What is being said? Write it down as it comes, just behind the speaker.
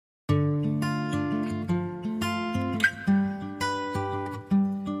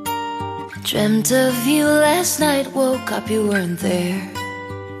Dreamt of you last night, woke up, you weren't there.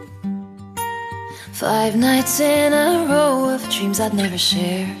 5 nights in a row of dreams I'd never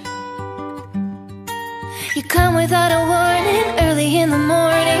share. You come without a warning, early in the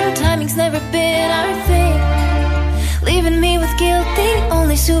morning. Timing's never been our thing. Leaving me with guilt, the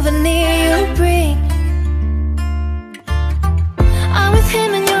only souvenir you bring. I'm with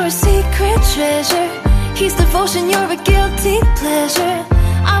him and you're a secret treasure. He's devotion, you're a guilty pleasure.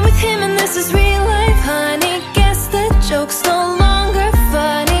 I'm with him and this is real life, honey. Guess the joke's no longer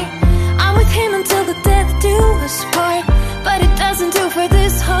funny. I'm with him until the death do us part, but it doesn't do for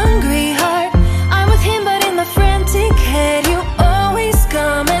this hungry heart. I'm with him but in my frantic head you always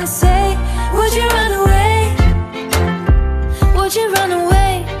come and say, would you run away? Would you run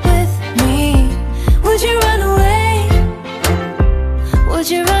away with me? Would you run away? Would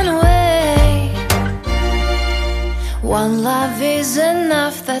you run away? One love is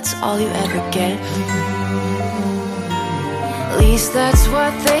enough, that's all you ever get. At least that's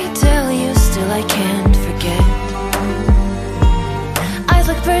what they tell you, still I can't forget. Eyes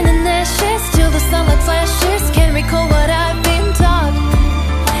like burning ashes, till the sunlight flashes. Can't recall what I've been taught.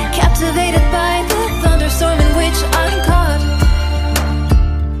 Captivated by the thunderstorm in which I'm caught.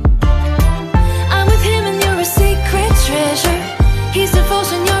 I'm with him and you're a secret treasure. He's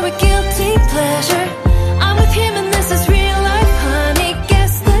devotion, you're a guilty pleasure. I'm with him and this is real life, honey.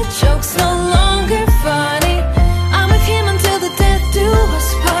 Guess the joke's no longer funny. I'm with him until the death do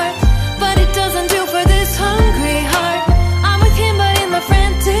us part, but it doesn't do for this hungry heart. I'm with him but in my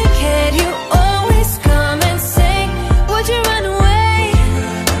frantic head you always come and say, would you run away?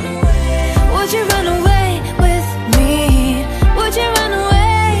 Would you run away with me? Would you run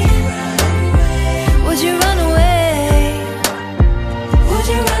away? Would you run away? Would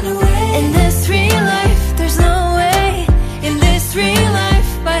you run away? In this real life there's no way. In this real life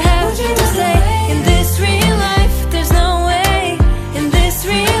I have to say, in this real life there's no way. In this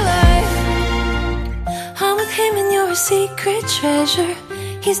real life I'm with him and you're a secret treasure.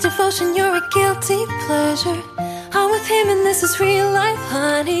 He's devotion, you're a guilty pleasure. I'm with him and this is real life,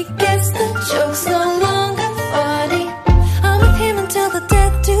 honey. Guess the joke's no longer funny. I'm with him until the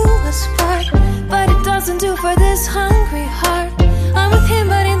death do us part, but it doesn't do for this hungry heart. I'm with him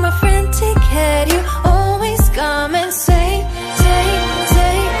but in my frantic head you always come and say,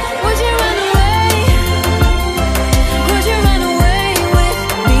 would you run away? Would you run away with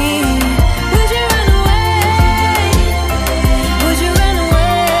me? Would you run away? Would you run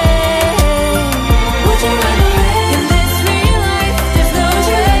away? Would you run away? In this real life there's no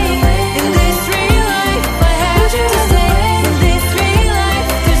way. In this real life I have to say, in this real life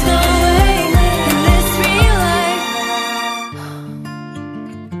there's no way. In this real life.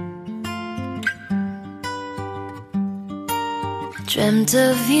 Dreamt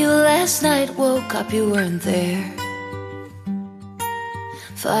of you last night, woke up, you weren't there.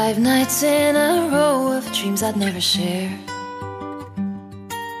 5 nights in a row of dreams I'd never share.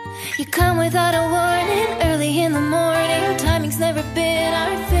 You come without a warning, early in the morning. Timing's never been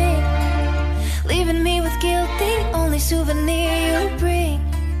our thing. Leaving me with guilt, the only souvenir you bring.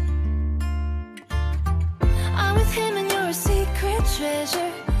 I'm with him and you're a secret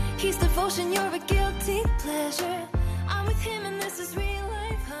treasure. He's devotion, you're a guilty pleasure. I'm with him and this is real life.